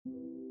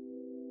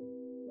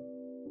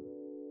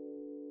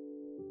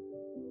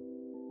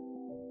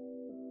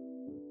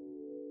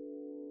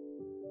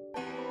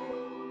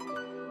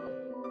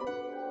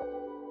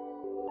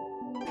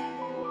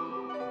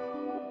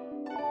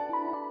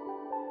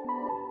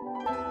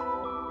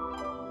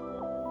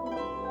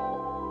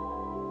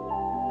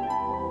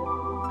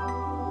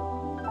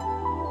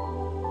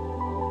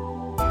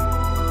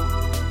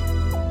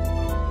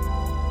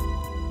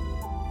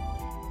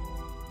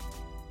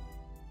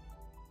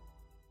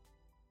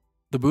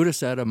The Buddha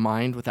said a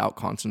mind without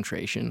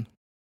concentration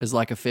is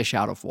like a fish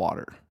out of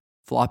water,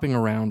 flopping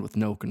around with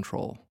no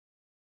control.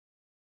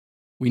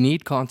 We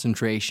need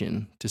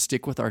concentration to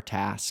stick with our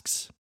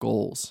tasks,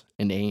 goals,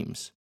 and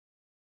aims.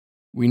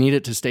 We need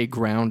it to stay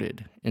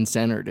grounded and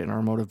centered in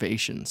our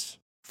motivations,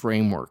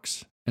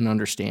 frameworks, and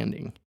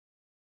understanding.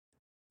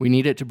 We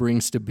need it to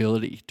bring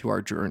stability to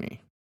our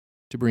journey,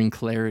 to bring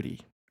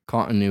clarity,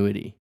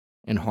 continuity,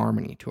 and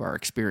harmony to our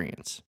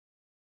experience,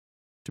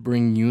 to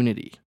bring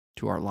unity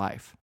to our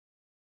life.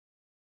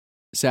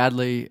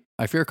 Sadly,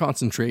 I fear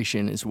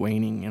concentration is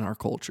waning in our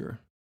culture.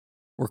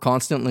 We're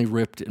constantly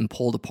ripped and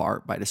pulled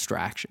apart by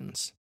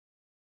distractions.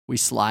 We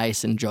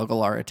slice and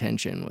juggle our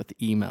attention with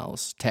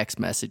emails, text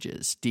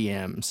messages,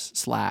 DMs,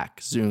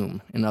 Slack,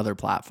 Zoom, and other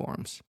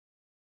platforms.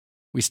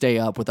 We stay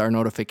up with our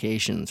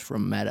notifications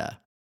from Meta,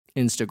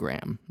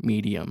 Instagram,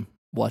 Medium,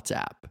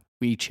 WhatsApp,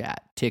 WeChat,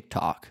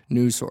 TikTok,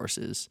 news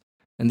sources,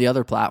 and the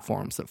other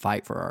platforms that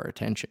fight for our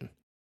attention.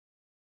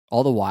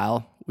 All the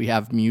while, we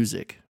have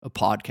music, a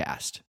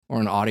podcast, or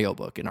an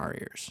audiobook in our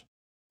ears,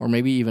 or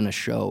maybe even a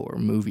show or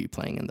movie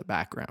playing in the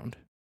background.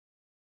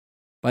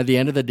 By the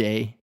end of the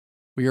day,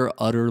 we are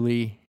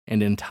utterly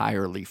and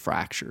entirely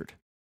fractured.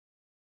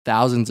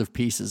 Thousands of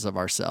pieces of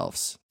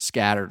ourselves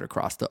scattered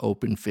across the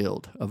open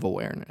field of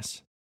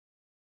awareness.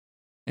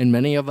 And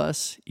many of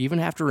us even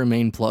have to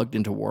remain plugged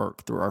into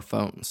work through our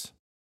phones.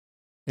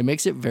 It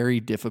makes it very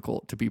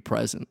difficult to be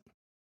present,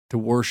 to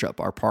worship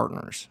our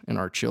partners and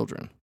our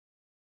children,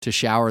 to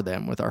shower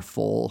them with our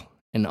full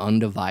and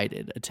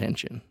undivided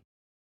attention.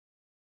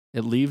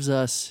 It leaves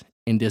us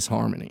in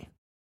disharmony.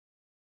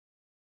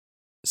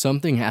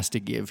 Something has to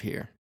give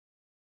here.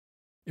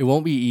 It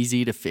won't be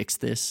easy to fix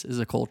this as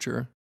a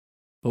culture,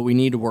 but we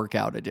need to work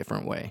out a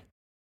different way.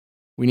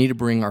 We need to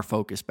bring our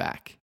focus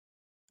back.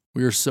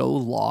 We are so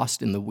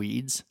lost in the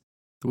weeds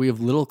that we have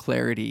little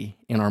clarity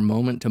in our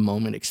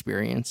moment-to-moment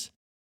experience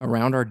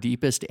around our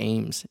deepest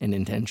aims and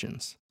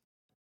intentions.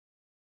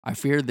 I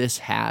fear this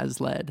has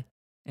led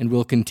and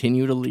will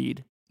continue to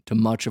lead to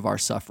much of our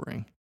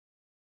suffering,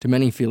 to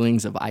many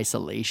feelings of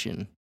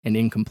isolation and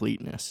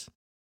incompleteness.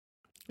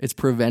 It's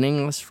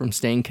preventing us from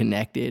staying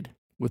connected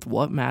with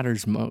what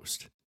matters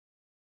most.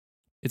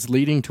 It's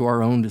leading to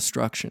our own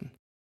destruction.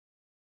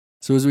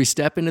 So as we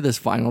step into this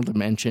final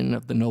dimension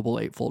of the Noble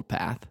Eightfold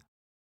Path,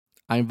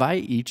 I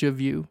invite each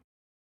of you,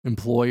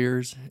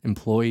 employers,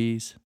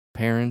 employees,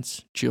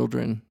 parents,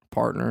 children,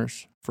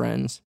 partners,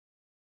 friends,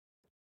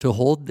 to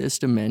hold this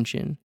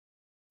dimension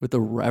with a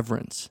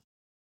reverence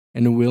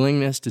and a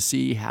willingness to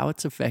see how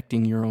it's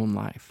affecting your own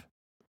life.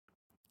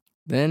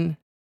 Then,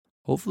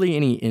 hopefully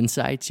any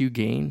insights you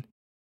gain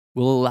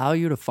will allow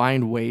you to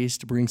find ways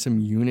to bring some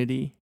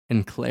unity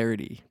and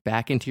clarity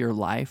back into your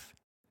life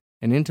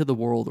and into the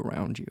world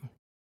around you.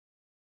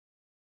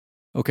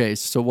 Okay,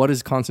 so what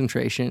is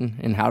concentration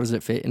and how does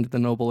it fit into the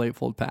Noble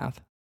Eightfold Path?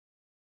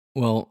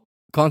 Well,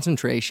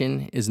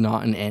 concentration is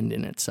not an end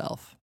in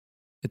itself.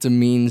 It's a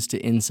means to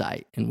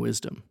insight and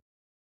wisdom,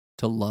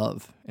 to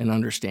love and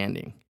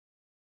understanding.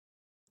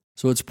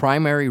 So its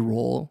primary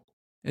role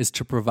is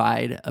to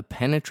provide a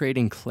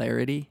penetrating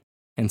clarity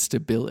and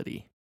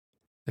stability,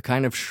 a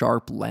kind of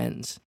sharp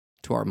lens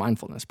to our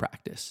mindfulness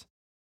practice,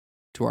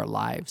 to our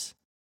lives,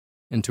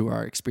 and to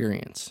our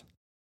experience.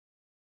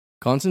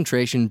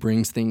 Concentration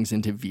brings things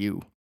into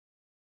view.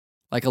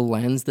 Like a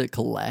lens that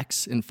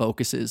collects and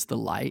focuses the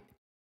light,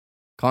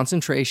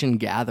 concentration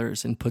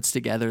gathers and puts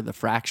together the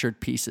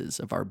fractured pieces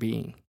of our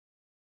being.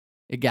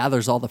 It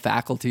gathers all the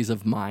faculties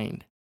of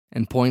mind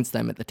and points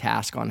them at the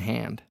task on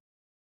hand,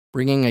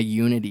 bringing a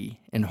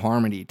unity and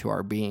harmony to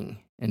our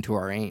being and to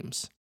our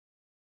aims.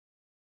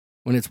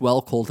 When it's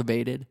well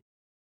cultivated,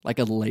 like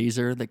a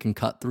laser that can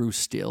cut through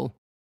steel,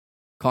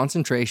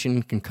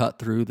 concentration can cut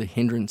through the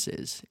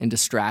hindrances and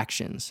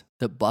distractions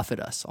that buffet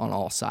us on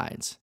all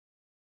sides,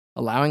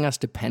 allowing us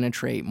to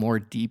penetrate more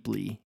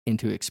deeply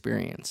into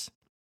experience,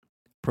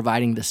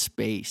 providing the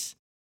space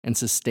and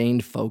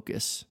sustained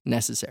focus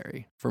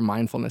necessary for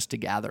mindfulness to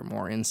gather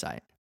more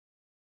insight.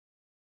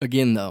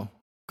 Again, though,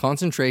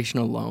 concentration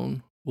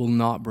alone will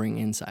not bring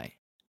insight.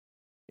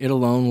 It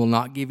alone will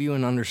not give you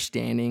an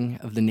understanding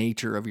of the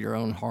nature of your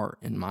own heart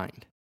and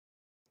mind.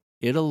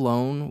 It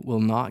alone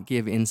will not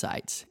give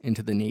insights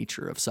into the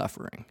nature of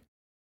suffering.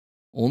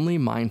 Only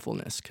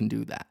mindfulness can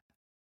do that.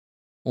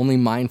 Only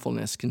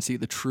mindfulness can see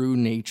the true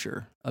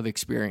nature of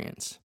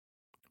experience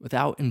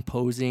without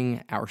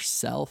imposing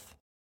ourself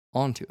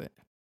onto it.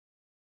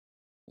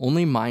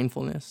 Only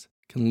mindfulness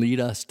can lead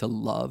us to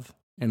love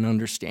and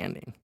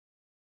understanding.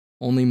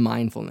 Only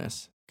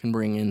mindfulness can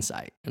bring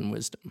insight and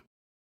wisdom.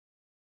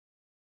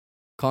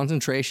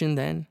 Concentration,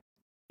 then,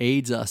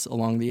 aids us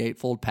along the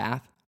Eightfold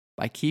Path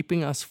by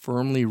keeping us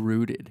firmly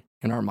rooted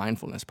in our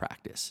mindfulness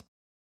practice.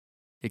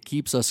 It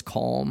keeps us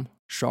calm,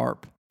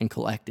 sharp, and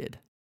collected,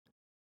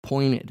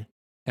 pointed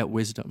at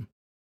wisdom.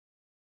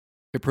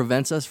 It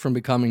prevents us from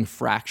becoming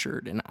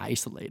fractured and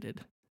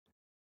isolated,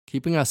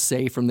 keeping us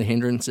safe from the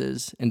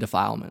hindrances and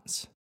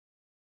defilements.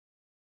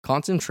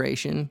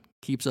 Concentration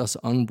keeps us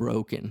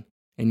unbroken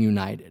and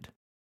united,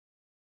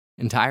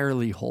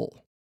 entirely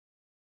whole.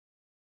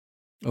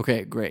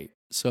 Okay, great.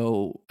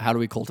 So, how do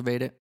we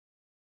cultivate it?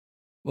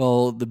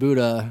 Well, the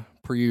Buddha,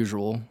 per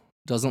usual,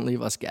 doesn't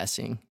leave us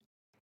guessing.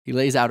 He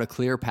lays out a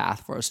clear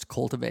path for us to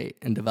cultivate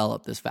and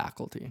develop this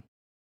faculty.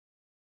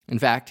 In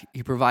fact,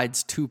 he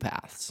provides two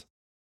paths.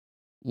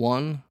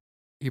 One,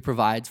 he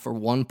provides for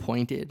one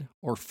pointed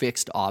or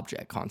fixed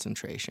object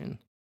concentration,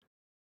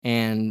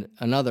 and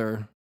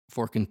another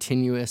for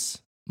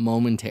continuous,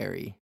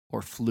 momentary,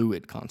 or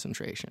fluid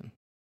concentration.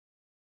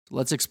 So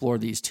let's explore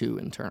these two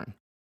in turn.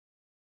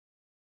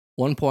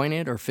 One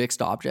pointed or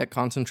fixed object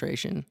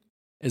concentration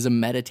is a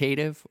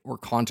meditative or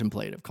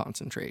contemplative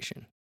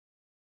concentration.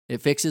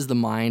 It fixes the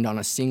mind on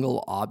a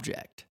single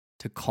object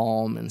to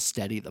calm and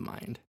steady the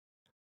mind,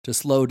 to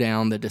slow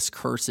down the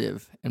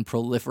discursive and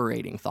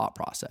proliferating thought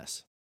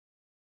process.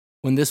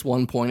 When this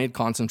one-pointed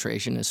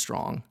concentration is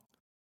strong,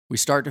 we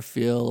start to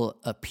feel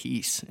a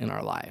peace in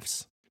our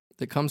lives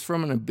that comes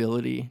from an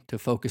ability to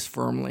focus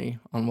firmly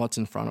on what's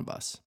in front of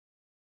us,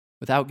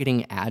 without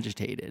getting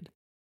agitated,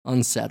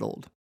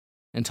 unsettled,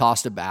 and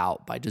tossed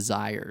about by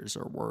desires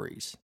or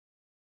worries,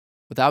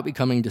 without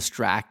becoming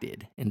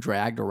distracted and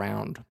dragged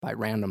around by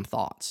random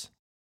thoughts.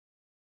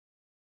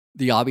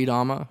 The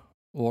Abhidhamma,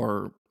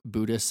 or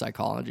Buddhist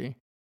psychology,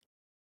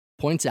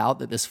 points out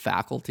that this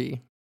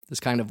faculty, this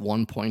kind of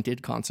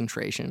one-pointed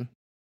concentration,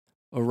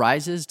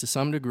 arises to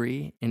some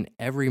degree in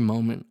every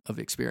moment of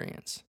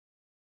experience.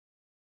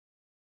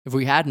 If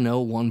we had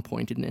no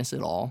one-pointedness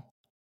at all,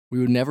 we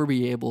would never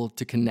be able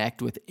to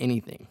connect with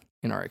anything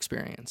in our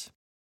experience.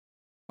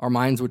 Our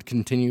minds would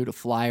continue to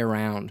fly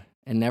around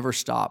and never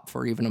stop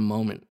for even a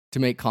moment to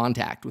make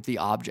contact with the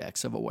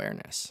objects of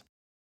awareness: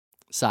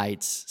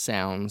 sights,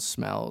 sounds,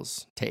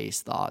 smells,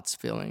 tastes, thoughts,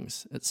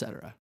 feelings,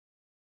 etc.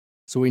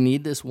 So we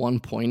need this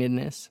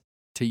one-pointedness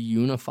to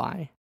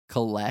unify,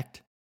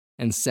 collect,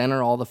 and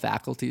center all the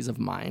faculties of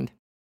mind: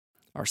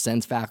 our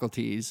sense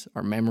faculties,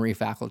 our memory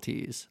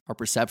faculties, our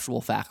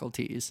perceptual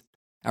faculties,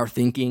 our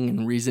thinking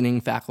and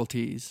reasoning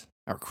faculties,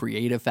 our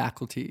creative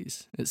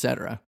faculties,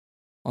 etc.,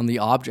 on the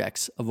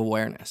objects of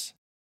awareness.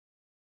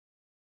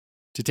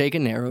 To take a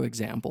narrow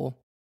example,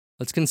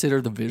 let's consider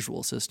the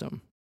visual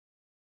system.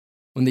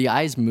 When the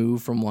eyes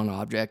move from one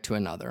object to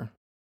another,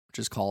 which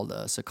is called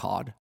a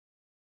saccade,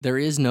 there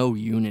is no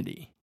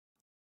unity,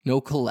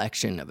 no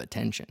collection of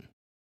attention.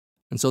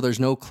 And so there's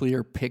no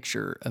clear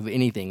picture of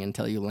anything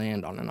until you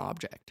land on an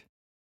object.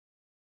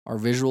 Our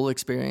visual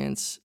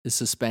experience is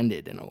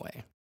suspended in a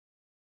way.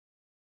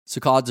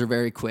 Saccades are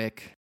very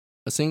quick.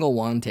 A single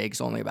one takes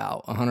only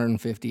about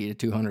 150 to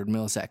 200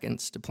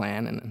 milliseconds to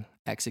plan and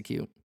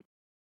execute.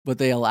 But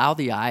they allow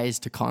the eyes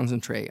to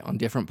concentrate on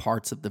different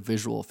parts of the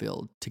visual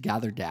field to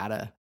gather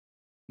data,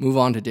 move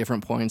on to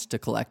different points to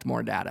collect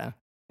more data,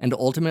 and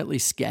ultimately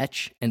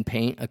sketch and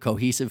paint a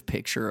cohesive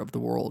picture of the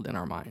world in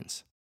our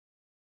minds.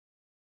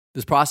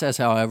 This process,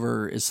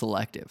 however, is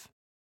selective.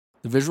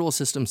 The visual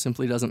system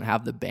simply doesn't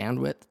have the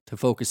bandwidth to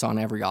focus on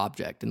every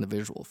object in the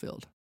visual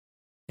field.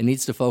 It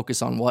needs to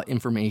focus on what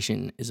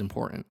information is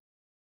important.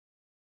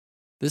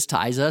 This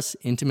ties us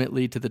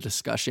intimately to the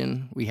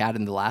discussion we had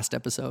in the last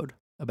episode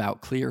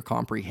about clear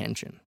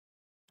comprehension,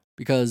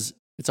 because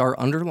it's our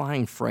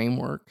underlying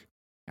framework,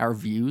 our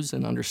views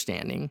and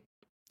understanding,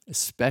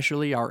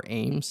 especially our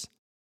aims,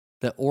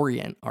 that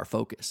orient our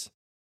focus,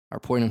 our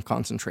point of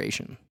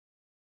concentration.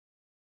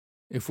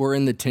 If we're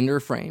in the Tinder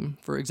frame,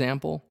 for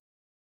example,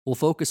 we'll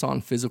focus on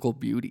physical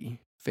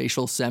beauty,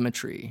 facial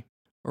symmetry,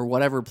 or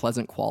whatever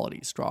pleasant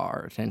qualities draw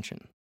our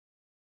attention.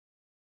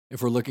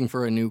 If we're looking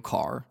for a new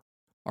car,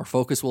 our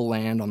focus will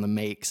land on the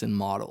makes and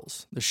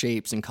models, the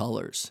shapes and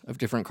colors of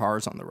different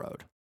cars on the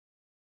road.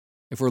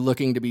 If we're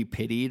looking to be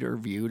pitied or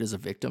viewed as a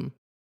victim,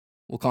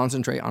 we'll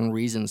concentrate on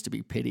reasons to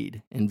be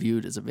pitied and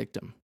viewed as a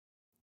victim.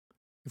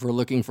 If we're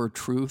looking for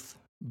truth,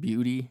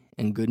 beauty,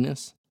 and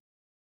goodness,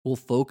 we'll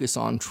focus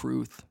on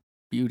truth,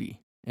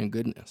 beauty, and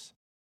goodness.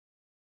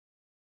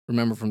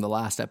 Remember from the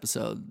last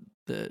episode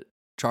that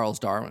Charles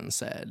Darwin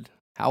said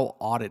how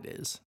odd it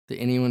is that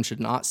anyone should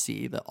not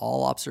see that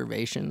all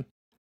observation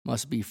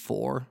must be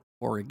for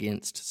or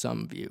against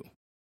some view.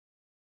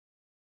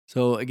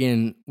 So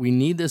again, we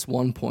need this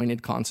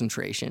one-pointed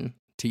concentration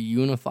to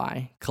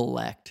unify,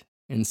 collect,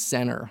 and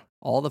center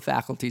all the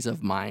faculties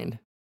of mind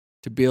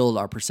to build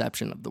our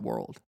perception of the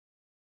world,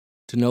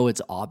 to know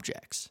its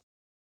objects,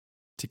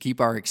 to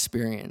keep our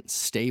experience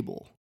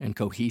stable and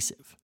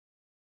cohesive.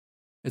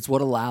 It's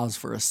what allows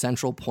for a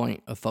central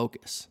point of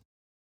focus,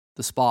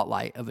 the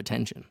spotlight of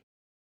attention.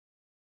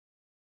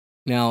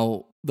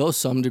 Now, though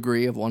some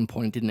degree of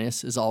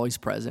one-pointedness is always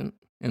present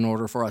in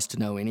order for us to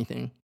know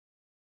anything,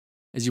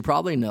 as you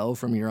probably know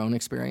from your own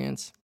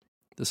experience,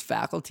 this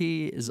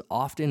faculty is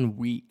often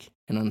weak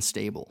and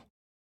unstable.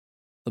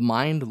 The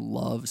mind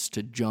loves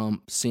to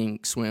jump,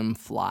 sink, swim,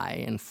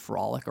 fly, and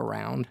frolic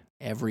around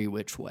every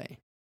which way.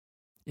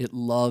 It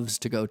loves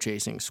to go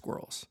chasing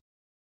squirrels.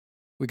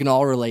 We can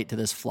all relate to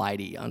this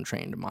flighty,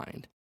 untrained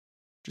mind.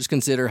 Just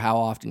consider how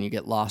often you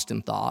get lost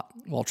in thought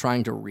while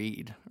trying to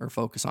read or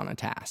focus on a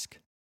task,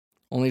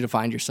 only to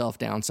find yourself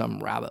down some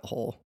rabbit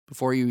hole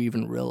before you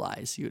even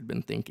realize you had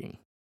been thinking.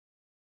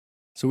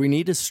 So we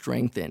need to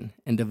strengthen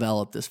and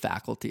develop this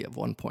faculty of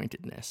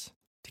one-pointedness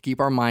to keep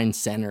our mind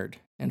centered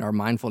and our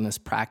mindfulness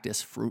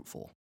practice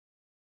fruitful.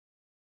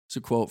 It's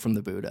a quote from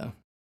the Buddha.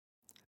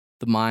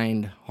 The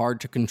mind,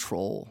 hard to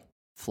control,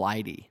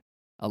 flighty,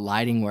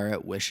 alighting where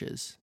it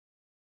wishes,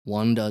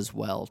 one does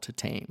well to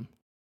tame.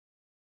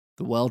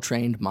 The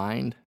well-trained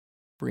mind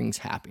brings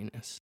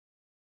happiness.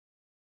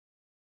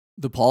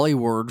 The Pali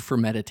word for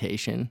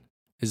meditation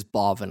is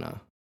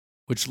bhavana,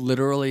 which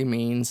literally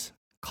means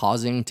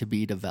causing to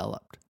be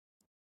developed.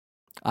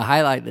 I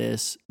highlight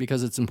this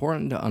because it's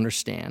important to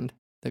understand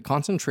that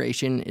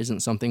concentration isn't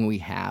something we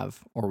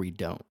have or we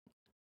don't.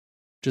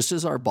 Just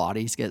as our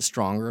bodies get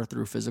stronger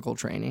through physical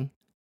training,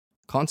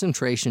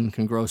 concentration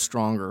can grow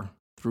stronger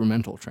through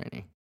mental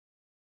training.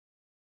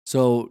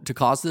 So, to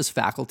cause this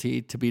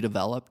faculty to be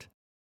developed,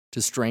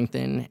 to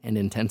strengthen and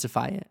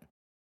intensify it,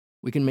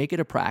 we can make it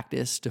a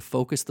practice to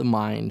focus the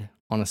mind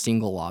on a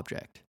single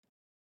object.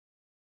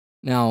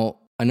 Now,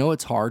 I know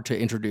it's hard to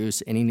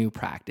introduce any new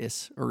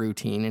practice or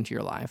routine into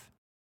your life,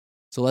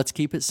 so let's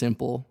keep it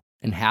simple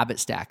and habit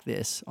stack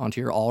this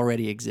onto your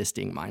already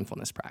existing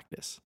mindfulness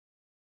practice.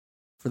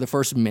 For the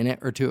first minute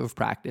or two of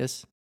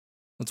practice,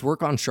 let's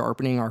work on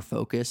sharpening our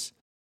focus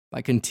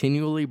by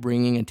continually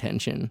bringing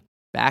attention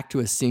back to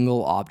a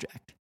single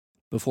object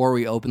before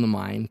we open the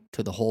mind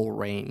to the whole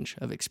range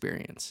of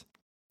experience,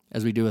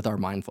 as we do with our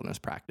mindfulness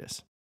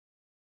practice.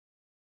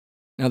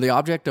 Now, the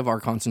object of our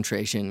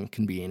concentration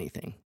can be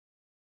anything.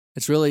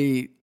 It's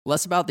really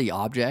less about the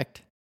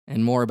object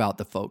and more about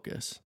the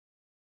focus.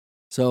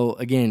 So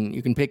again,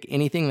 you can pick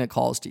anything that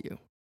calls to you,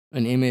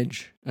 an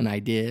image, an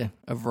idea,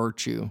 a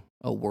virtue,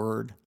 a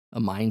word, a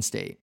mind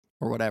state,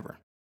 or whatever.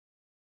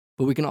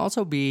 But we can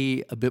also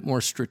be a bit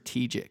more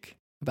strategic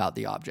about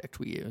the object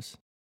we use.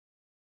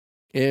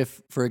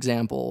 If, for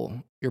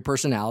example, your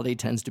personality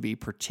tends to be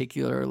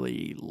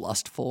particularly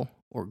lustful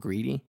or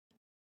greedy,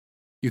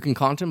 you can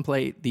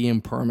contemplate the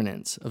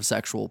impermanence of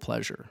sexual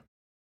pleasure,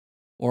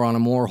 or on a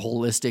more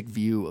holistic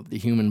view of the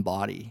human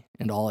body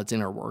and all its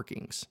inner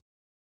workings,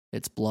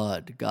 its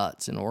blood,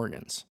 guts, and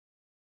organs.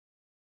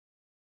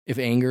 If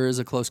anger is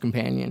a close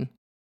companion,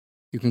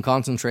 you can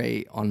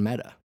concentrate on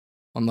metta,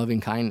 on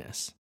loving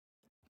kindness,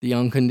 the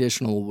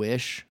unconditional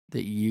wish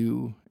that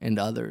you and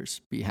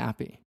others be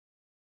happy,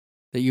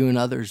 that you and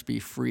others be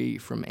free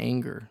from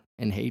anger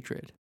and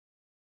hatred,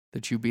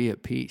 that you be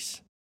at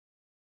peace.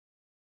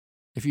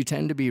 If you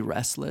tend to be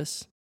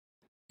restless,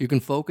 you can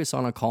focus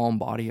on a calm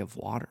body of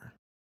water.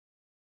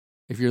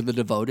 If you're the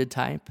devoted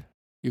type,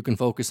 you can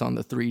focus on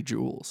the three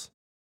jewels,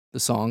 the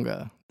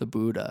Sangha, the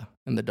Buddha,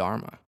 and the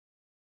Dharma.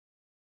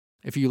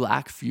 If you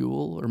lack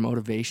fuel or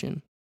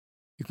motivation,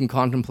 you can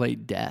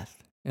contemplate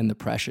death and the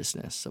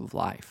preciousness of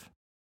life.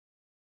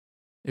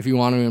 If you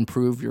want to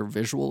improve your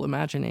visual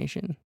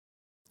imagination,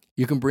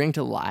 you can bring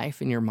to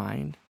life in your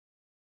mind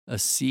a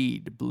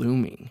seed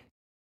blooming,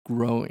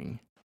 growing,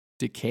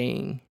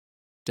 decaying,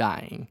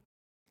 dying,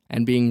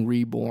 and being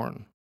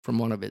reborn from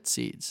one of its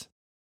seeds.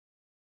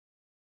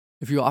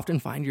 If you often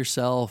find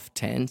yourself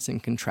tense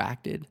and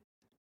contracted,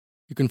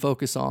 you can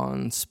focus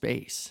on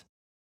space,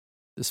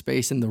 the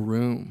space in the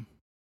room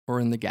or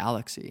in the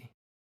galaxy,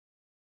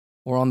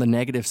 or on the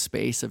negative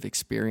space of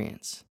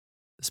experience,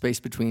 the space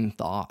between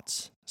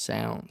thoughts,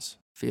 sounds,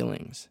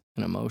 feelings,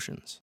 and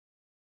emotions.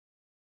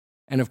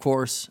 And of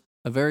course,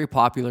 a very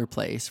popular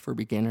place for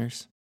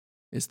beginners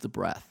is the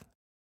breath.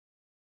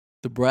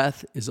 The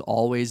breath is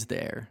always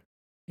there,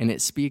 and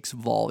it speaks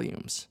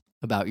volumes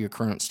about your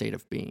current state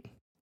of being.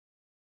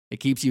 It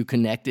keeps you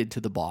connected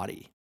to the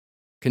body,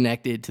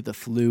 connected to the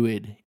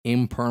fluid,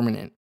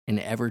 impermanent, and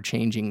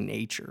ever-changing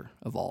nature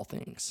of all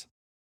things,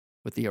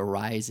 with the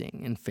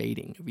arising and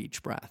fading of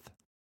each breath.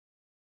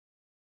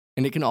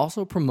 And it can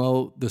also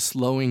promote the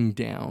slowing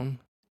down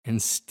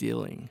and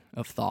stilling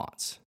of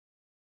thoughts,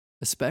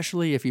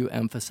 especially if you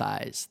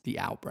emphasize the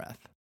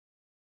out-breath.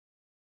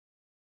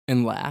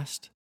 And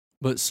last,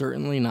 but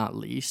certainly not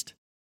least,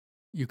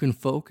 you can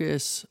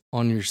focus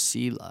on your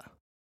sila,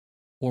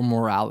 or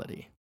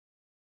morality.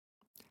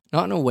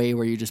 Not in a way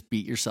where you just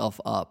beat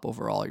yourself up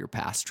over all your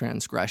past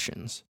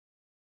transgressions,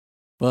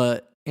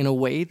 but in a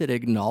way that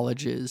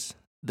acknowledges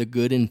the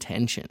good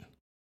intention,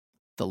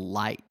 the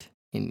light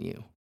in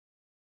you.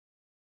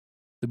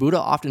 The Buddha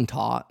often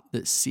taught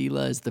that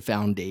sila is the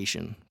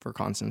foundation for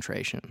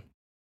concentration.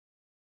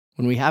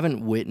 When we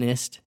haven't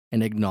witnessed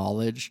and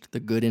acknowledged the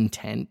good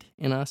intent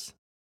in us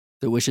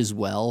that wishes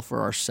well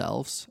for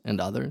ourselves and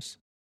others,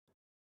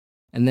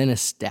 and then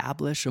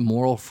establish a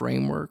moral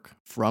framework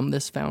from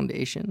this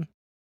foundation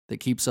that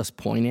keeps us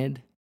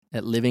pointed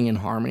at living in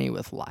harmony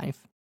with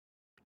life,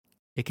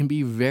 it can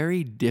be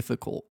very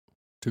difficult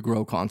to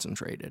grow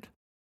concentrated.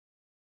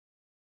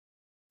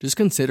 Just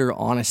consider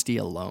honesty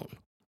alone.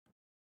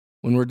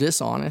 When we're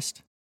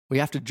dishonest, we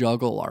have to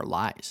juggle our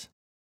lies.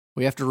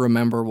 We have to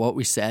remember what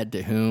we said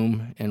to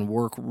whom and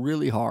work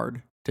really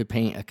hard to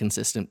paint a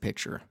consistent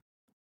picture.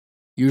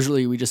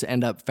 Usually, we just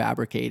end up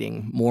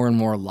fabricating more and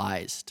more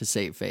lies to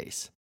save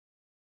face.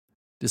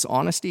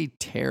 Dishonesty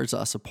tears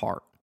us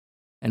apart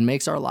and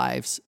makes our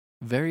lives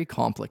very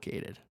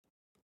complicated.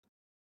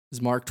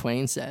 As Mark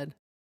Twain said,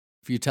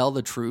 if you tell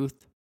the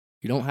truth,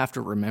 you don't have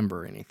to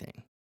remember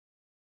anything.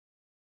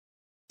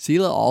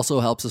 Sila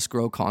also helps us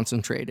grow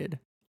concentrated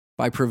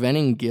by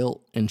preventing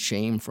guilt and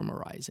shame from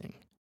arising,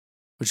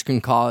 which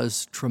can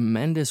cause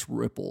tremendous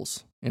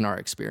ripples in our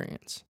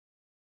experience.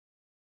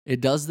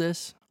 It does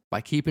this by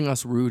keeping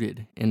us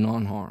rooted in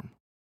non-harm.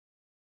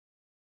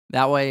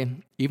 That way,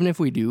 even if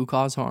we do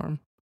cause harm,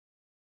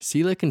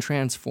 Sila can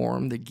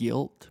transform the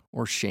guilt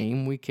or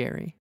shame we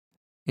carry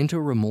into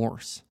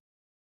remorse,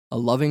 a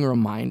loving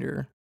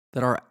reminder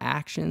that our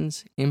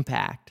actions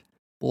impact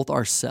both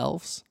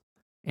ourselves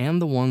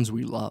and the ones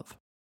we love.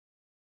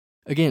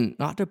 Again,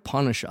 not to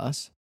punish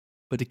us,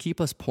 but to keep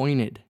us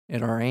pointed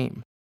at our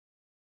aim,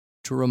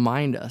 to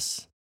remind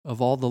us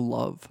of all the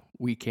love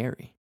we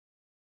carry.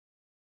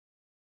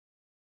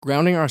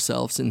 Grounding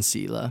ourselves in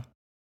Sila,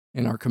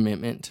 in our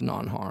commitment to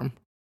non-harm,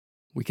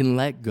 we can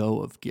let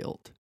go of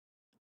guilt.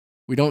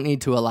 We don't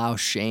need to allow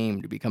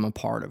shame to become a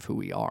part of who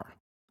we are.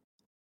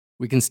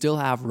 We can still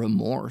have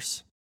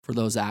remorse for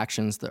those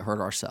actions that hurt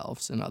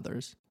ourselves and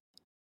others.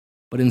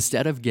 But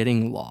instead of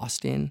getting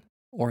lost in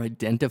or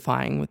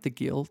identifying with the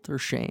guilt or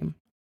shame,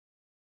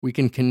 we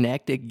can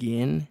connect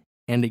again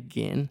and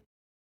again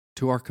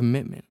to our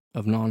commitment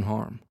of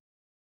non-harm.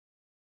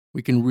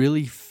 We can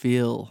really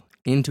feel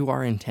into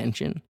our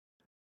intention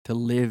to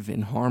live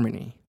in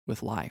harmony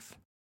with life.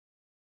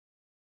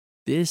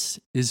 This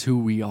is who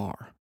we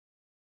are,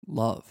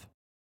 love.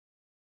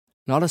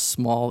 Not a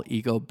small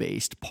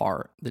ego-based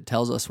part that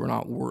tells us we're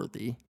not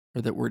worthy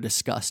or that we're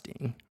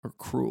disgusting or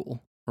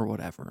cruel or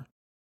whatever.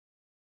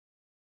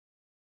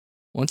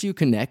 Once you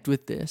connect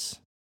with this,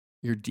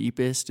 your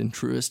deepest and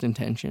truest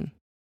intention,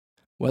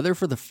 whether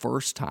for the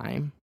first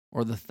time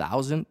or the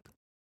 1,000th,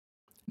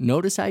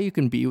 notice how you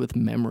can be with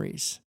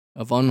memories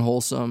of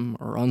unwholesome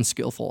or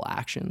unskillful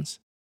actions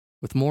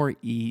with more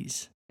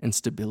ease and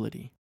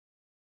stability.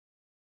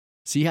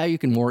 See how you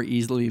can more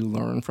easily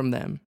learn from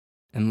them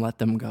and let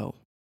them go.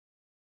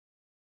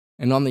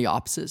 And on the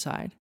opposite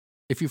side,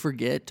 if you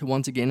forget to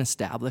once again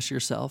establish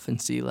yourself in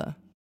Sila,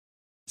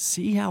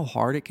 see how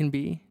hard it can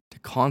be to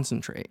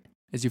concentrate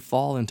as you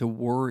fall into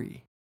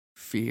worry,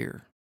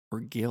 fear, or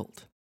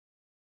guilt.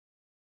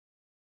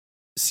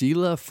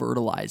 Sila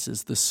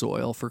fertilizes the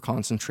soil for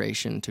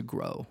concentration to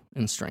grow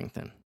and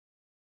strengthen.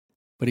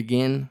 But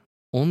again,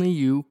 only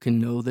you can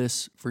know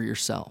this for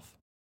yourself.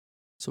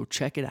 So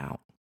check it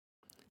out.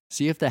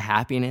 See if the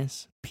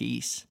happiness,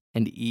 peace,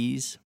 and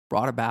ease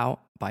brought about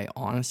by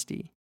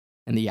honesty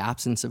and the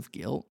absence of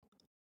guilt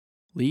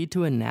lead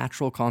to a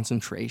natural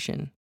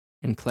concentration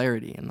and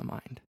clarity in the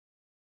mind.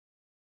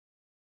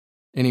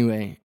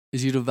 Anyway,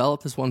 as you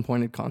develop this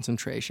one-pointed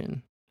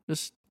concentration,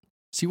 just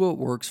see what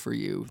works for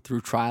you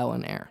through trial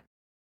and error,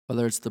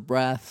 whether it's the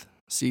breath,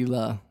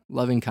 Sila,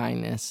 loving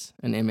kindness,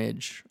 an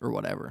image, or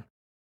whatever.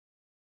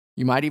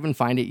 You might even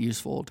find it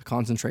useful to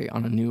concentrate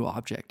on a new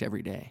object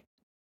every day.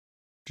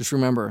 Just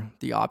remember,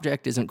 the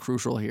object isn't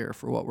crucial here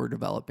for what we're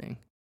developing.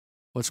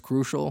 What's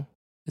crucial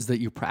is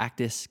that you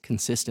practice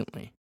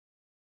consistently.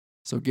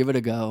 So give it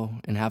a go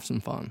and have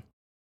some fun.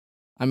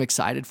 I'm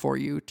excited for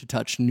you to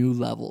touch new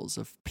levels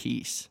of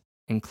peace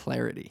and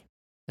clarity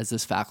as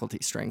this faculty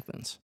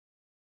strengthens.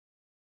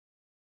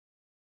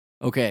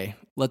 Okay,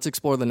 let's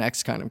explore the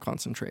next kind of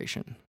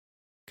concentration,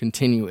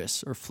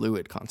 continuous or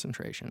fluid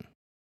concentration.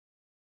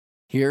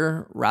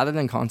 Here, rather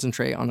than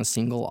concentrate on a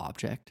single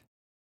object,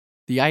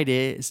 the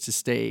idea is to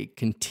stay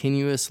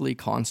continuously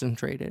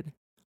concentrated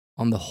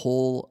on the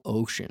whole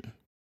ocean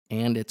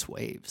and its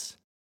waves,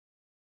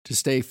 to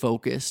stay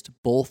focused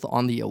both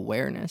on the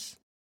awareness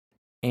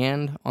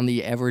and on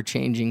the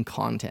ever-changing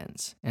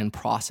contents and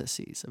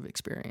processes of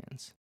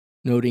experience,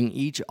 noting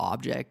each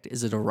object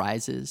as it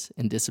arises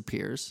and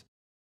disappears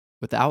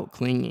without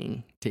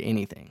clinging to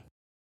anything.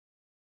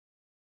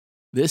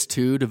 This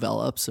too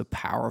develops a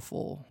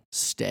powerful,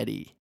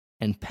 steady,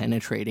 and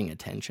penetrating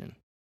attention,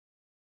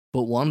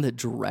 but one that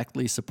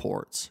directly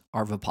supports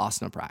our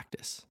Vipassana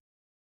practice,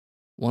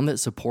 one that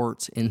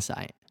supports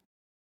insight.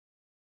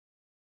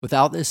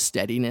 Without this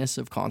steadiness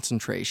of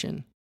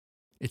concentration,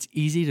 it's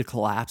easy to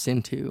collapse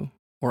into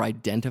or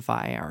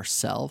identify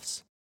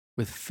ourselves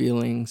with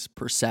feelings,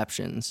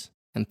 perceptions,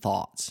 and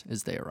thoughts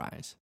as they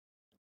arise.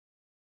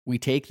 We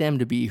take them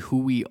to be who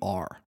we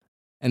are,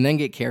 and then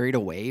get carried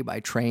away by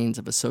trains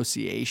of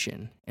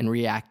association and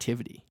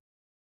reactivity.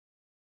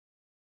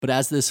 But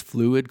as this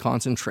fluid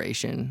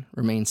concentration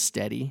remains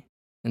steady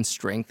and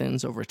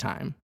strengthens over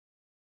time,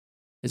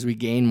 as we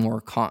gain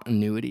more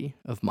continuity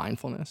of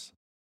mindfulness,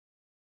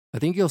 I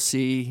think you'll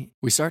see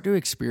we start to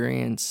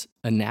experience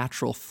a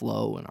natural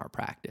flow in our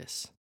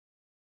practice,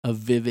 a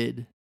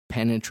vivid,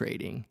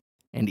 penetrating,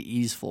 and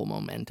easeful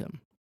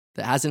momentum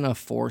that has enough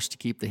force to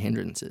keep the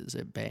hindrances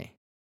at bay.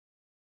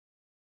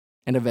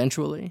 And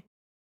eventually,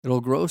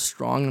 it'll grow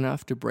strong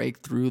enough to break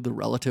through the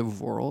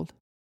relative world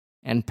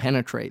and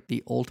penetrate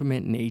the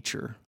ultimate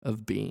nature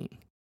of being,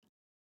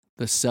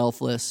 the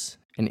selfless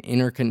and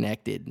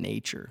interconnected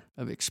nature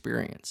of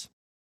experience.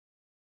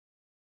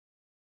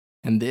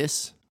 And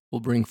this will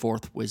bring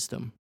forth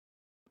wisdom,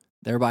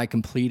 thereby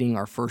completing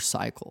our first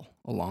cycle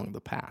along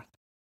the path.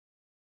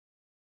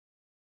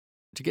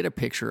 To get a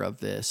picture of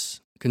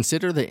this,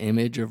 consider the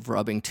image of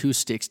rubbing two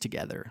sticks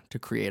together to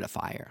create a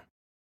fire.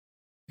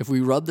 If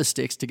we rub the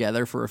sticks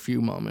together for a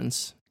few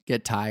moments,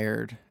 get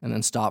tired, and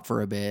then stop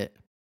for a bit,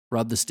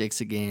 rub the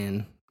sticks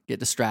again, get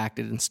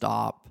distracted and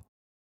stop,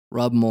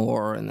 rub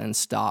more, and then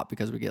stop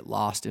because we get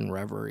lost in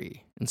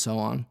reverie, and so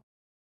on,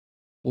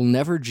 we'll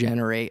never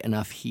generate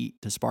enough heat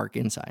to spark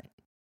insight.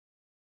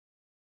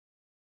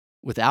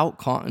 Without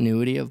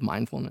continuity of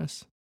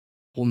mindfulness,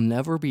 we'll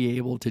never be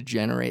able to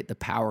generate the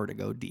power to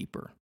go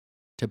deeper,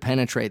 to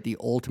penetrate the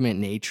ultimate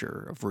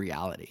nature of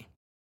reality,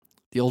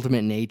 the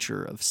ultimate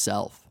nature of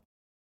self,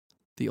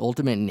 the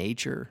ultimate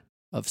nature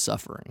of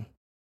suffering.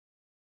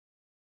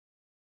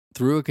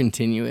 Through a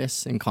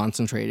continuous and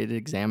concentrated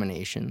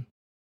examination,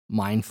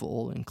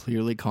 mindful and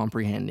clearly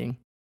comprehending,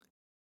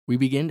 we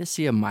begin to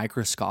see a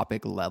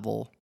microscopic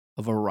level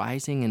of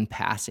arising and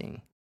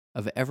passing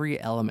of every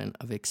element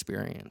of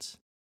experience.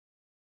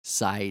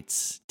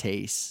 Sights,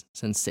 tastes,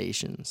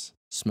 sensations,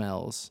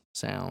 smells,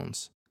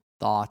 sounds,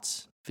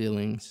 thoughts,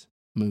 feelings,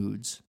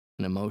 moods,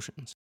 and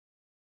emotions.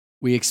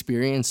 We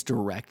experience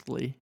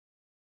directly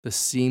the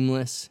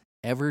seamless,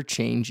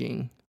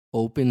 ever-changing,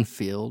 open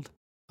field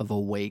of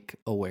awake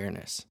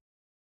awareness.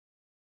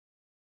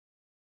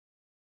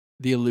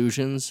 The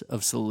illusions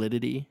of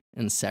solidity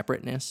and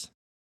separateness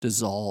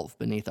dissolve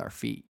beneath our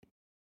feet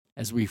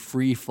as we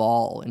free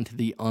fall into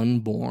the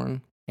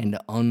unborn and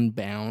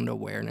unbound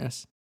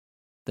awareness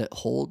that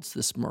holds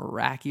this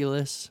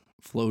miraculous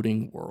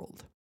floating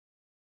world.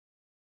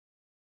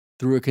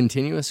 Through a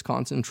continuous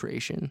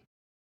concentration,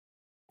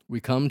 we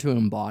come to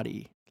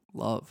embody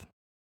love.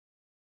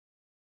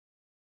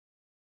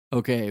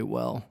 Okay,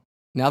 well,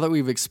 now that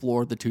we've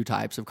explored the two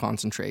types of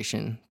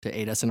concentration to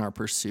aid us in our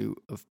pursuit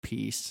of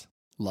peace,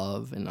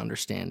 love, and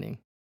understanding,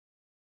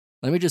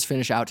 let me just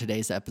finish out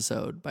today's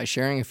episode by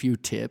sharing a few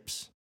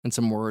tips and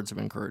some words of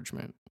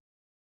encouragement.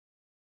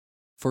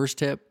 First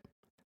tip,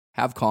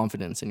 have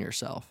confidence in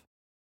yourself.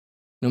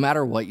 No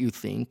matter what you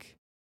think,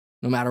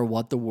 no matter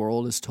what the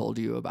world has told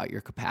you about your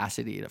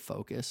capacity to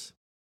focus,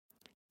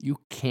 you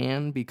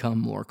can become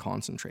more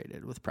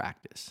concentrated with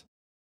practice.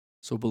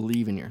 So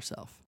believe in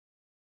yourself.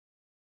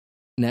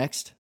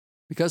 Next,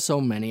 because so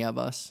many of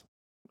us,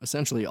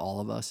 essentially all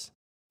of us,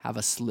 have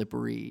a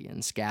slippery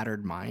and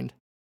scattered mind,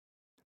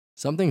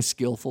 something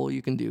skillful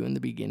you can do in the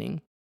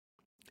beginning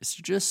is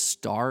to just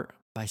start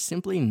by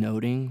simply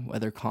noting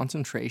whether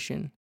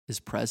concentration is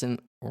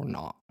present or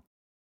not,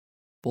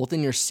 both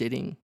in your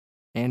sitting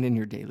and in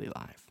your daily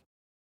life.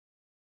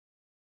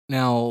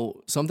 Now,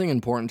 something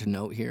important to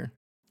note here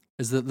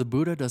is that the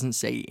Buddha doesn't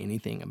say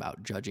anything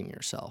about judging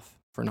yourself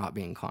for not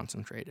being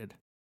concentrated.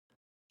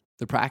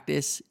 The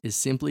practice is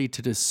simply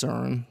to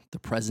discern the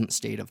present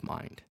state of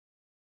mind.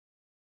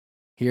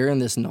 Here in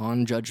this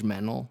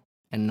non-judgmental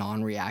and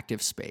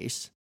non-reactive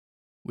space,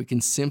 we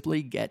can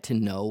simply get to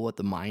know what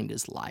the mind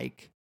is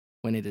like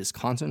when it is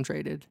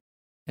concentrated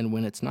and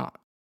when it's not.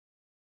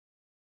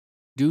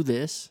 Do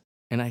this,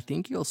 and I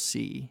think you'll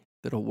see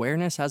that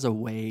awareness has a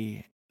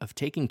way of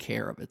taking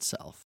care of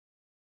itself.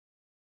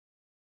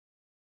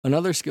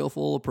 Another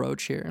skillful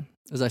approach here,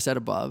 as I said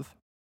above,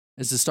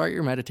 is to start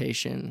your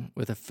meditation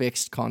with a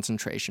fixed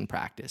concentration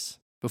practice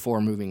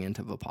before moving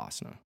into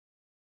Vipassana.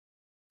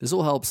 This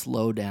will help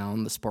slow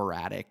down the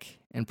sporadic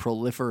and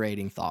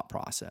proliferating thought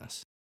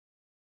process.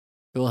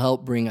 It will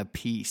help bring a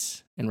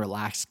peace and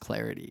relaxed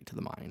clarity to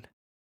the mind.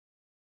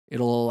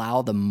 It'll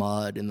allow the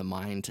mud in the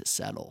mind to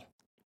settle,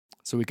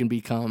 so we can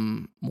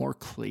become more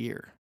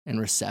clear and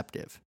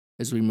receptive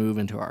as we move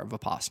into our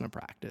Vipassana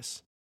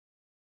practice.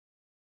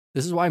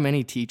 This is why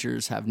many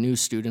teachers have new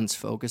students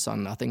focus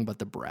on nothing but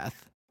the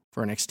breath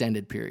for an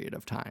extended period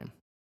of time,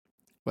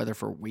 whether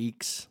for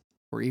weeks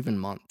or even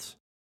months.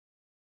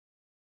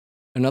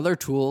 Another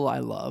tool I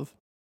love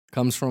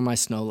comes from my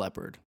snow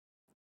leopard,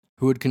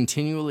 who would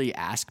continually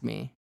ask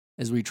me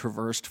as we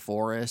traversed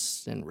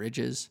forests and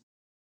ridges,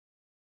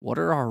 what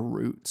are our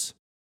roots?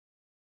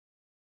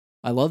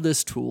 I love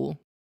this tool,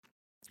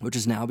 which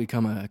has now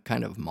become a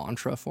kind of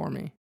mantra for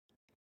me,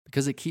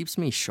 because it keeps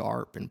me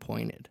sharp and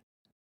pointed.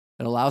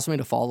 It allows me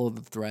to follow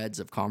the threads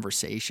of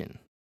conversation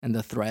and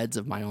the threads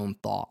of my own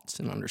thoughts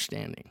and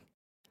understanding.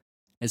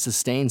 It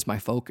sustains my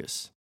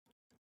focus,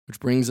 which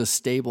brings a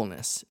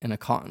stableness and a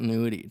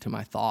continuity to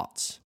my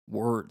thoughts,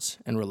 words,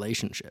 and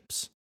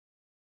relationships.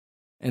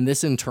 And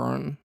this in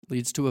turn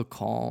leads to a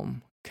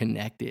calm,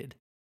 connected,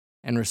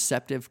 and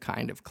receptive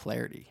kind of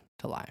clarity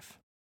to life.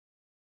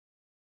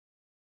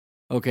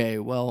 Okay,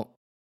 well,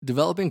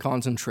 developing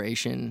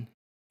concentration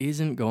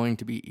isn't going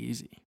to be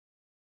easy.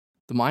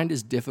 The mind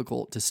is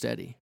difficult to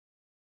steady,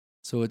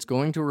 so it's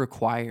going to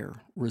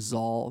require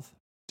resolve,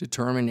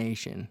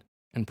 determination,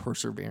 and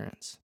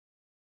perseverance.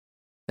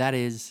 That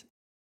is,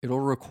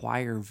 it'll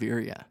require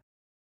virya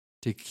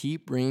to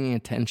keep bringing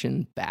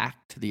attention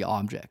back to the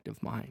object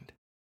of mind.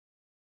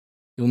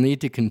 You'll need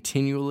to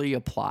continually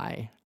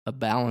apply a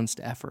balanced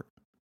effort,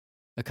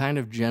 a kind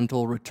of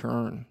gentle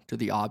return to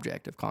the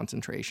object of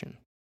concentration.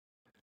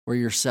 where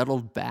you're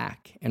settled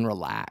back and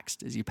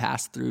relaxed as you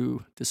pass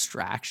through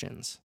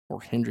distractions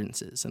or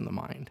hindrances in the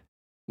mind,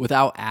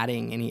 without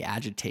adding any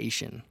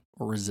agitation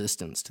or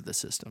resistance to the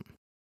system.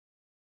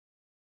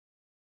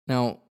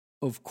 Now,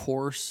 of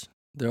course,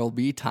 there'll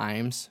be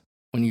times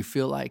when you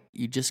feel like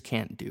you just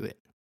can't do it.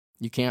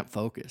 You can't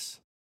focus.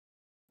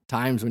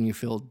 Times when you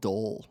feel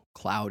dull,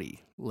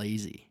 cloudy,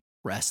 lazy,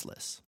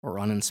 restless, or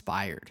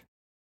uninspired,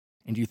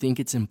 and you think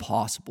it's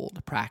impossible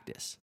to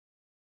practice,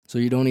 so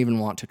you don't even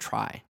want to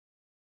try.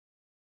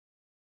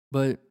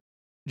 But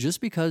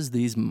just because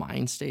these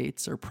mind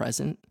states are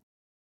present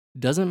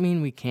doesn't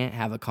mean we can't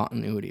have a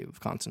continuity of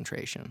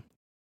concentration.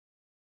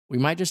 We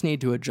might just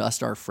need to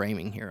adjust our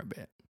framing here a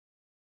bit.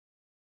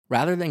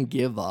 Rather than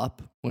give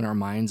up when our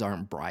minds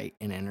aren't bright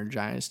and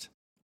energized,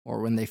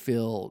 or when they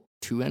feel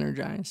too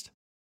energized,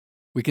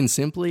 we can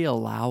simply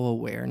allow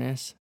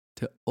awareness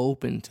to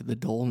open to the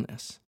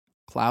dullness,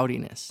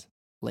 cloudiness,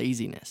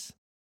 laziness,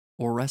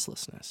 or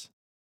restlessness,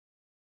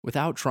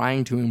 without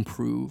trying to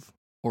improve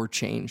or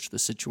change the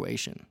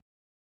situation.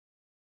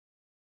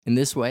 In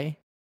this way,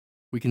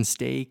 we can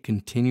stay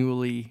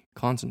continually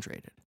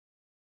concentrated.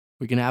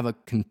 We can have a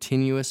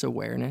continuous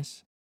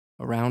awareness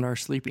around our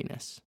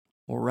sleepiness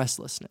or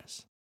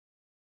restlessness.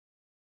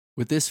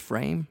 With this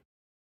frame,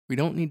 we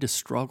don't need to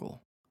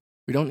struggle.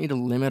 We don't need to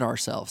limit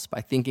ourselves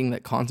by thinking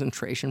that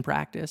concentration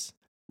practice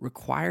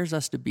requires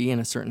us to be in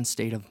a certain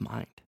state of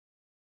mind.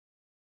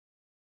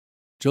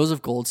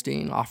 Joseph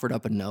Goldstein offered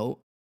up a note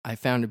I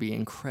found to be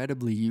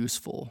incredibly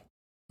useful,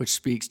 which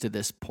speaks to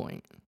this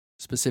point,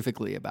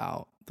 specifically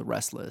about the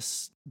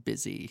restless,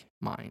 busy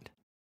mind.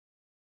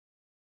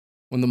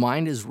 When the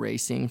mind is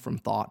racing from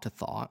thought to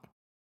thought,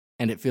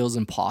 and it feels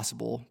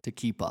impossible to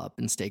keep up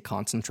and stay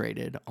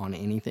concentrated on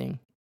anything,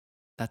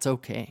 that's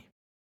okay.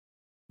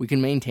 We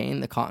can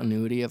maintain the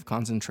continuity of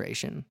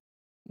concentration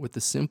with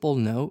the simple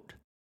note,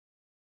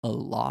 a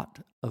lot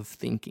of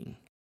thinking,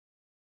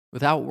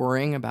 without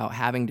worrying about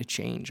having to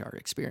change our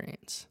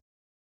experience.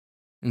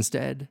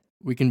 Instead,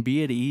 we can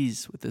be at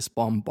ease with this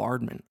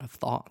bombardment of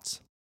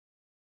thoughts.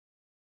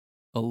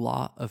 A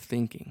lot of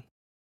thinking.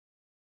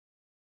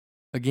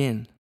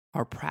 Again,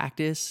 our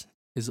practice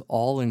is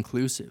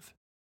all-inclusive.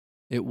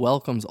 It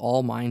welcomes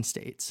all mind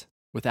states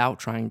without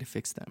trying to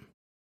fix them.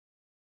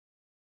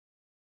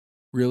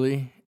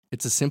 Really,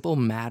 it's a simple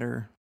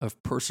matter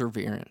of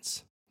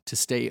perseverance to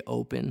stay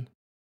open,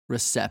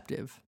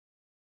 receptive,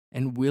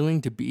 and willing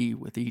to be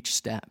with each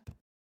step,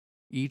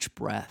 each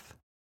breath,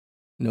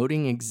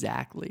 noting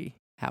exactly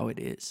how it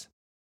is.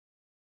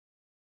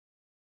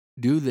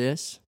 Do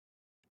this,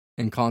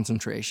 and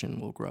concentration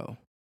will grow.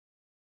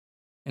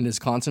 And as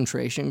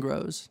concentration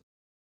grows,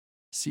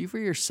 see for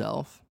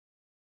yourself,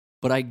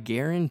 but I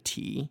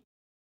guarantee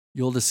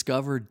you'll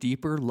discover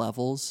deeper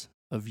levels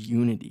of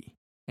unity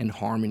and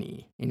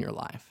harmony in your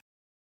life.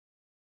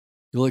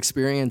 You'll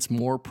experience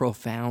more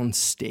profound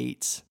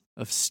states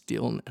of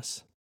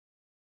stillness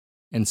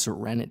and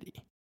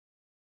serenity.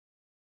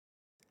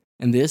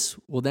 And this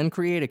will then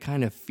create a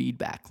kind of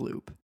feedback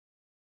loop.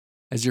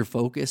 As your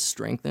focus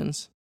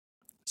strengthens,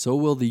 so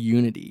will the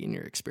unity in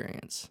your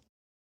experience,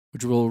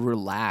 which will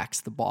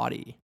relax the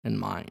body and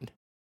mind,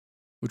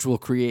 which will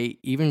create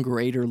even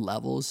greater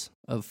levels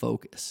of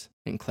focus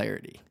and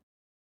clarity,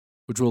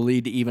 which will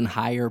lead to even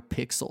higher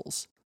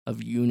pixels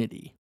of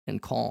unity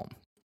and calm.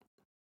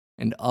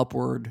 And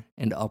upward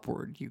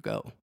you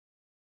go.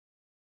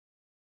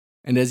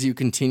 And as you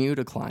continue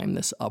to climb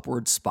this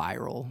upward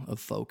spiral of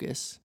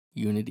focus,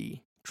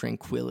 unity,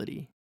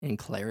 tranquility, and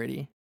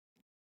clarity,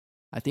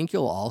 I think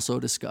you'll also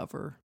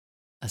discover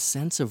a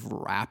sense of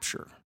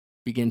rapture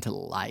begin to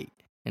light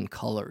and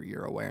color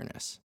your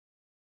awareness,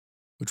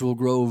 which will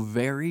grow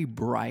very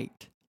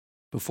bright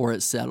before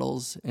it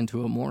settles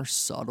into a more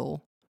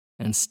subtle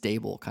and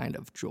stable kind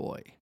of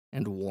joy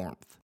and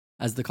warmth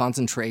as the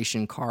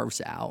concentration carves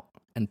out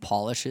and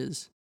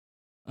polishes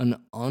an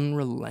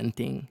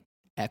unrelenting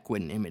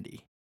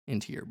equanimity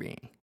into your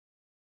being.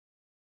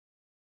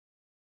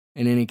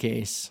 In any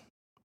case,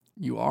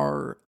 you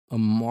are a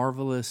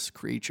marvelous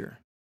creature.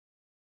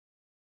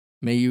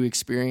 May you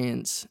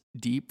experience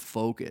deep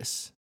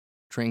focus,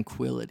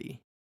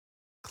 tranquility,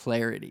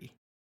 clarity,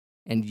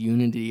 and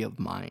unity of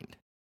mind.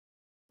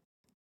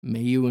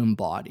 May you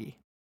embody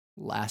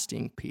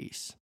lasting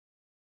peace.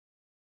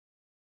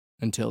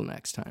 Until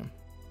next time.